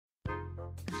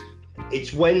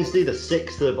It's Wednesday, the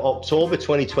 6th of October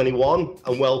 2021,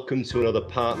 and welcome to another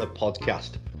Partner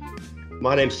Podcast.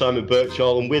 My name's Simon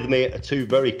Birchall, and with me are two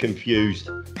very confused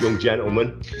young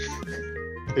gentlemen.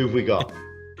 Who've we got?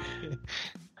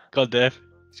 Go on, Dave.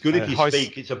 It's good if you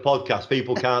speak. It's a podcast.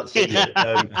 People can't see you.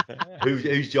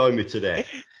 Who's joined me today?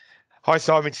 Hi,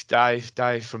 Simon. It's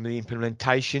Dave from the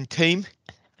implementation team.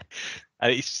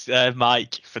 And it's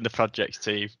Mike from the projects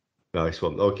team. Nice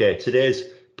one. Okay, today's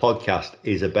podcast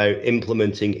is about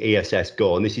implementing ESS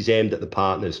Go, and this is aimed at the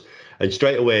partners. And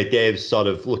straight away, Dave's sort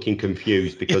of looking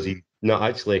confused because he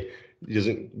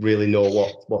doesn't really know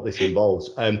what this involves.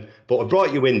 But I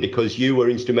brought you in because you were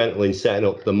instrumental in setting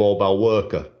up the mobile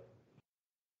worker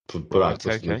for our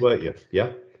customers, weren't you? Yeah.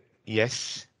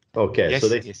 Yes. Okay. Yes,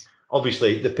 So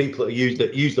obviously the people that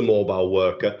use the mobile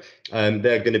worker, they're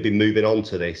going to be moving on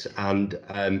to this, and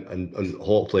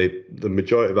hopefully the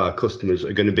majority of our customers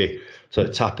are going to be sort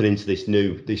of tapping into this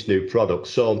new product.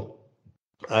 So,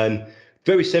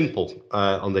 very simple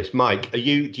on this. Mike, do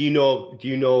you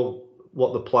know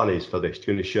what the plan is for this?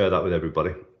 Do you want to share that with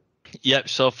everybody? Yep.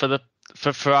 So for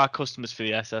our customers for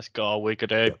the ESS Go, we're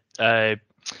gonna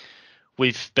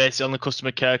we've basically on the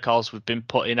customer care calls we've been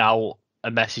putting out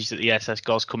a message that the ESS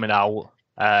Go is coming out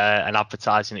and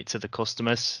advertising it to the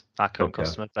customers, our current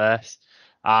customer base,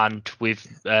 and we've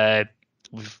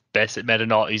basically made a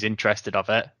note who's interested of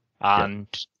it, and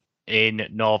in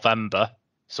November.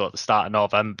 So at the start of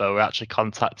November, we're actually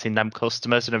contacting them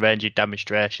customers and arranging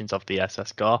demonstrations of the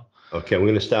ESS Go. Okay, we're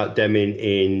going to start demoing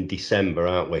in December,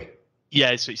 aren't we?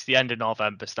 Yeah, so it's the end of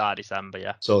November, start of December,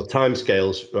 yeah. So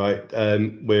timescales, right?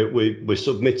 We're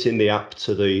submitting the app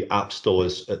to the app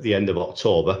stores at the end of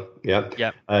October, yeah?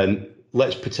 Yeah.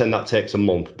 Let's pretend that takes a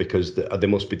month because they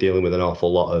must be dealing with an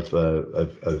awful lot of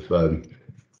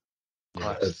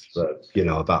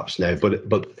apps now.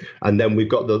 But and then we've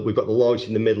got the launch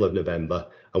in the middle of November,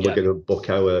 and we're going to book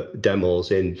our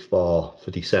demos in for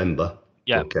December.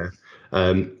 Yeah. Okay.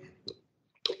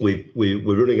 We're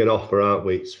running an offer, aren't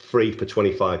we? It's free for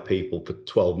 25 people for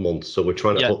 12 months. So we're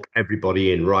trying to hook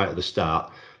everybody in right at the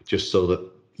start, just so that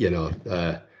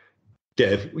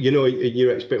Dave, in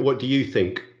your experience, what do you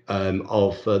think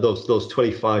of those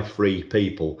 25 free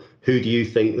people? Who do you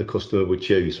think the customer would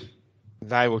choose?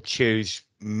 They will choose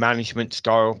management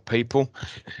style people.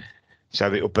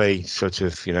 So it'll be sort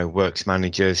of, works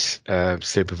managers,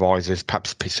 supervisors,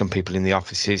 perhaps some people in the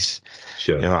offices,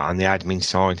 on the admin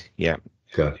side. Yeah.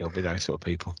 Sure. It'll be those sort of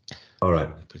people. All right.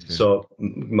 So,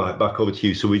 Mike, back over to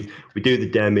you. So we do the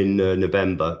dem in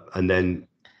November, and then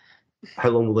how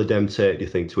long will the dem take, do you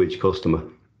think, to each customer?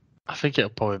 I think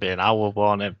it'll probably be an hour,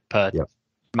 won't it, per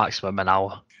maximum an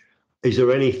hour. Is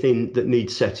there anything that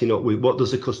needs setting up with? What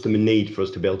does the customer need for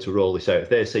us to be able to roll this out? If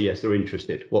they say yes, they're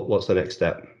interested, what's the next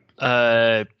step?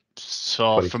 So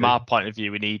 22. From our point of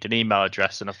view, we need an email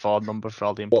address and a phone number for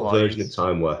all the employees. What version of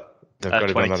timeware? They've got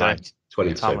to be on that.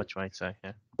 22. Timeware 22,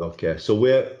 yeah. Okay, so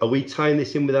are we tying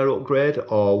this in with our upgrade,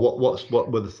 or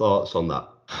what were the thoughts on that?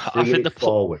 I think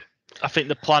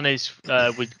the plan is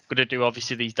we're going to do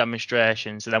obviously these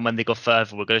demonstrations, and then when they go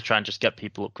further, we're going to try and just get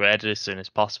people upgraded as soon as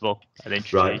possible and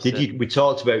introduce it. We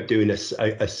talked about doing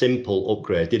a simple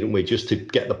upgrade, didn't we? Just to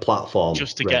get the platform.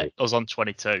 Just to get us on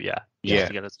 22, yeah.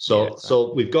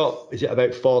 So we've got, is it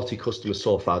about 40 customers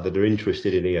so far that are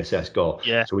interested in ESS Go?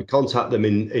 Yeah. So we contact them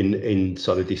in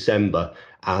sort of December,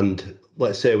 and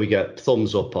let's say we get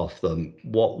thumbs up off them.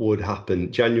 What would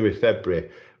happen? January, February,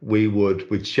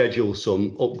 we'd schedule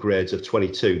some upgrades of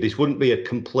 22. This wouldn't be a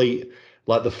complete,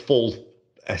 like the full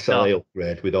SLA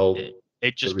upgrade with all.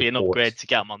 It'd just be an upgrade to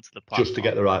get them onto the platform. Just to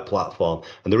get the right platform.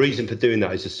 And the reason for doing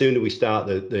that is the sooner we start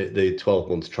the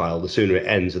 12-month trial, the sooner it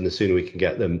ends, and the sooner we can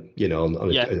get them, on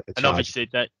a and obviously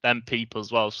them people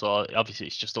as well. So obviously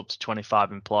it's just up to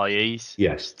 25 employees.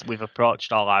 Yes. We've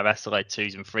approached all our SLA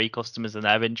 2s and 3 customers, and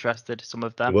they're interested, some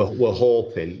of them. We're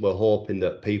hoping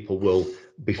that people will,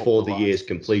 before the year's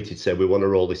completed, say we want to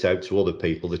roll this out to other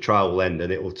people. The trial will end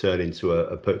and it will turn into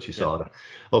a purchase order.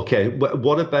 Okay,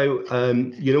 what about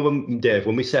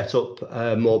when we set up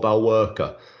mobile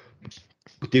worker,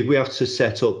 did we have to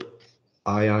set up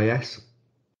IIS?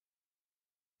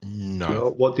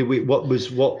 No. What was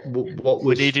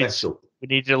special? We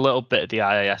needed a little bit of the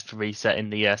IIS for resetting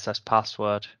the ESS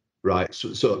password. Right.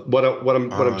 So what I'm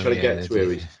trying to get to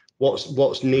here is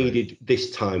what's needed this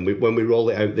time when we roll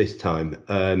it out this time.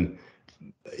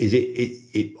 Is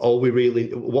it all we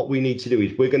really? What we need to do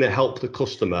is we're going to help the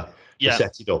customer.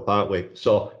 Set it up, aren't we?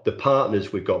 So the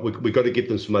partners we've got to give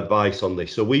them some advice on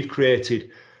this. So we've created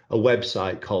a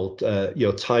website called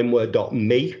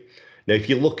timeware.me. Now, if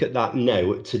you look at that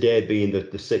now, today being the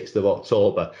 6th of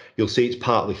October, you'll see it's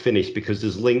partly finished because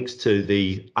there's links to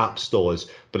the app stores.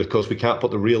 But of course, we can't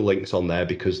put the real links on there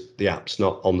because the app's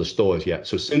not on the stores yet.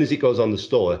 So as soon as it goes on the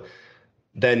store,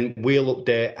 then we'll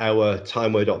update our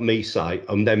timeware.me site,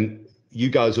 and then you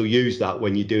guys will use that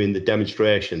when you're doing the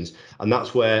demonstrations. And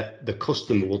that's where the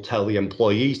customer will tell the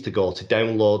employees to go to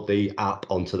download the app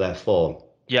onto their phone.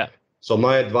 Yeah. So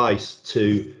my advice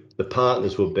to the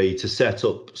partners would be to set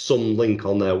up some link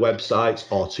on their websites,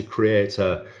 or to create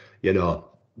a,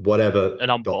 whatever, an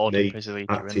onboarding .me,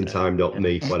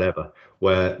 actingtime.me, whatever,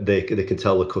 where they can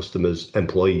tell the customers,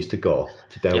 employees to go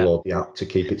to download the app, to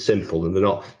keep it simple, and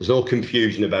there's no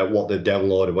confusion about what they've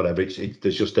downloaded, whatever.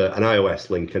 There's just an iOS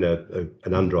link and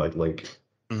an Android link.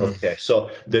 Mm-hmm. Okay,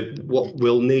 so what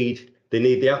we'll need. They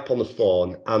need the app on the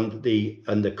phone, and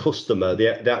the customer,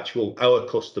 our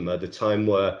customer, the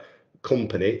timeware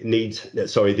company needs.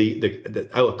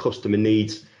 Our customer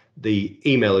needs the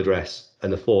email address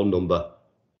and the phone number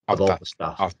of all the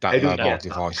staff. Of that mobile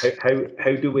device. How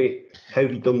have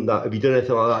you done that? Have you done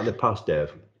anything like that in the past,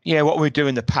 Dave? Yeah, what we do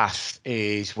in the past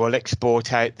is we'll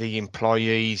export out the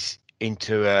employees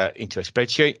into a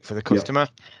spreadsheet for the customer. Yep.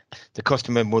 The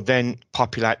customer will then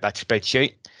populate that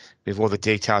spreadsheet with all the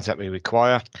details that we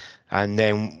require, and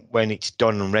then when it's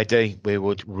done and ready, we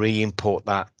would re-import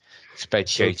that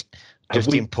spreadsheet,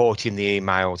 importing the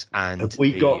emails and the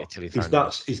telephone.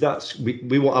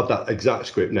 We won't have that exact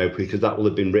script now, because that will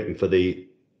have been written for the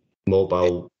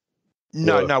mobile.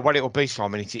 No. What it will be,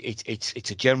 Simon,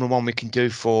 it's a general one we can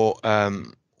do for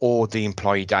all the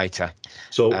employee data.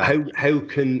 So how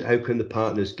can the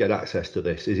partners get access to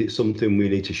this? Is it something we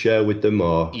need to share with them,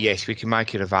 or? Yes, we can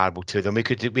make it available to them. We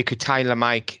could tailor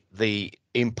make the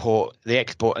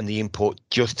export and the import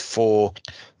just for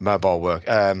mobile work.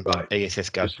 Right. ESS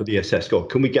Go. Just for the ESS Go.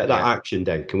 Can we get that action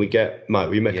then? Can we get Mike?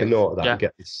 Will you make a note of that and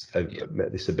get this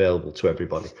make this available to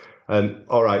everybody?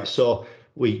 All right. So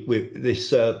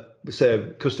this. Say a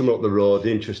customer up the road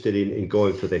interested in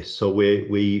going for this, so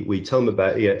we tell them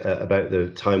about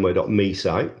the timeware.me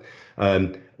site.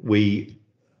 We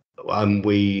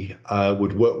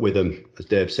would work with them, as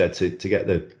Dave said, to get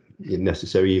the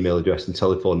necessary email address and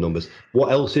telephone numbers.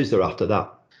 What else is there after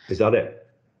that? Is that it?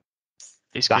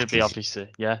 It's going to be obviously,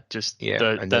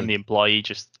 then the employee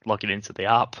just logging into the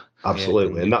app.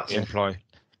 Absolutely, and that's employee.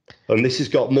 And this has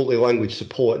got multi-language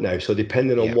support now. So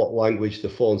depending on what language the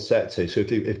phone's set to, so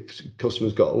if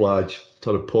customers got a large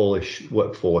sort of Polish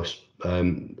workforce,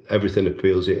 everything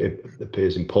appears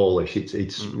in Polish.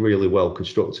 It's really well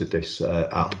constructed, this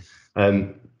app.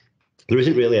 There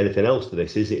isn't really anything else to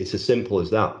this, is it? It's as simple as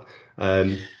that.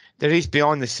 There is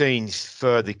behind the scenes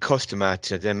for the customer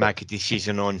to then make a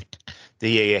decision on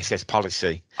the ESS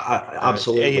policy.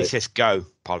 Absolutely. ESS Go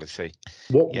policy.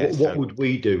 What would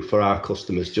we do for our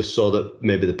customers, just so that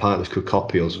maybe the partners could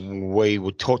copy us? We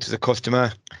would talk to the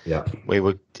customer. Yeah. We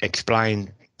would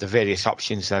explain the various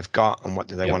options they've got and what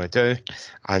do they want to do.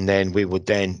 And then we would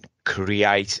then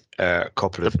create a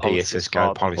couple of ESS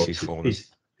Go policies for them.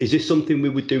 Is this something we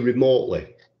would do remotely?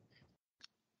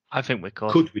 I think we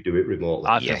could. Could we do it remotely?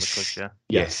 I think we could, yeah.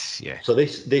 Yes. So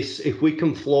this, if we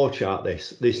can flowchart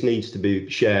this needs to be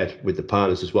shared with the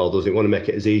partners as well. Does it want to make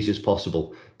it as easy as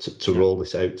possible to roll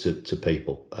this out to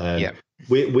people? And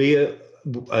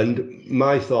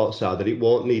my thoughts are that it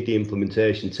won't need the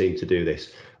implementation team to do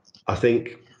this. I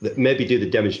think that maybe do the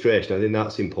demonstration. I think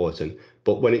that's important.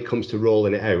 But when it comes to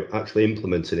rolling it out, actually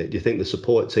implementing it, do you think the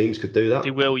support teams could do that? They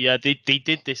will, yeah. They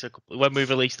did this when we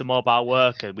released the mobile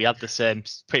worker. We had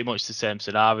pretty much the same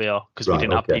scenario, because we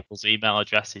didn't have people's email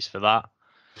addresses for that.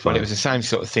 Well, it was the same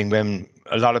sort of thing when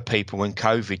a lot of people, when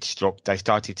COVID struck, they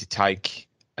started to take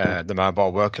the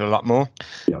mobile worker a lot more,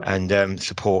 and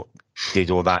support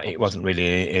did all that. It wasn't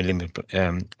really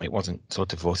it wasn't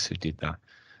sort of us who did that.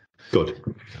 Good.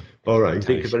 All right.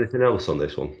 Think of anything else on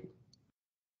this one?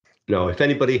 No, if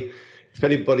anybody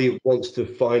wants to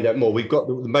find out more, we've got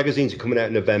the magazines are coming out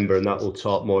in November, and that will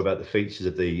talk more about the features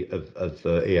of the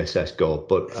ESS Go.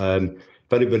 But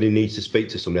if anybody needs to speak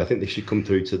to somebody, I think they should come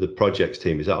through to the projects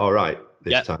team. Is that all right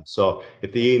this time? So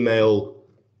if the email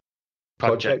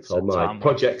projects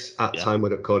at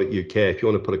timeware.co.uk, if you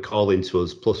want to put a call into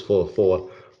us, +44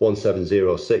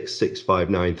 1706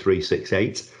 659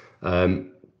 368. If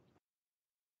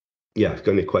you've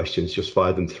got any questions, just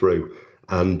fire them through.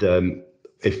 And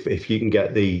if you can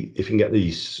get these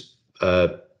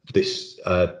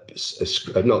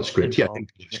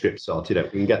script sorted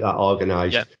out, we can get that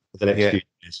organised for the next few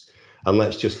years, and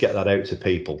let's just get that out to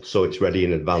people so it's ready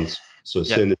in advance. So as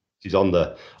soon as it's on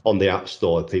the app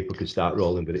store, people can start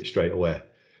rolling with it straight away.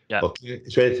 Yeah. Okay.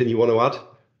 Is there anything you want to add?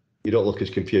 You don't look as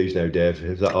confused now, Dave.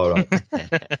 Is that all right?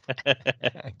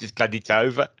 Just glad it's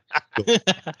over.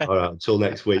 All right. Until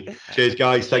next week. Cheers,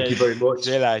 guys. Thank you very much.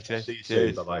 See you later. See you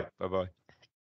soon. Bye-bye. Bye-bye.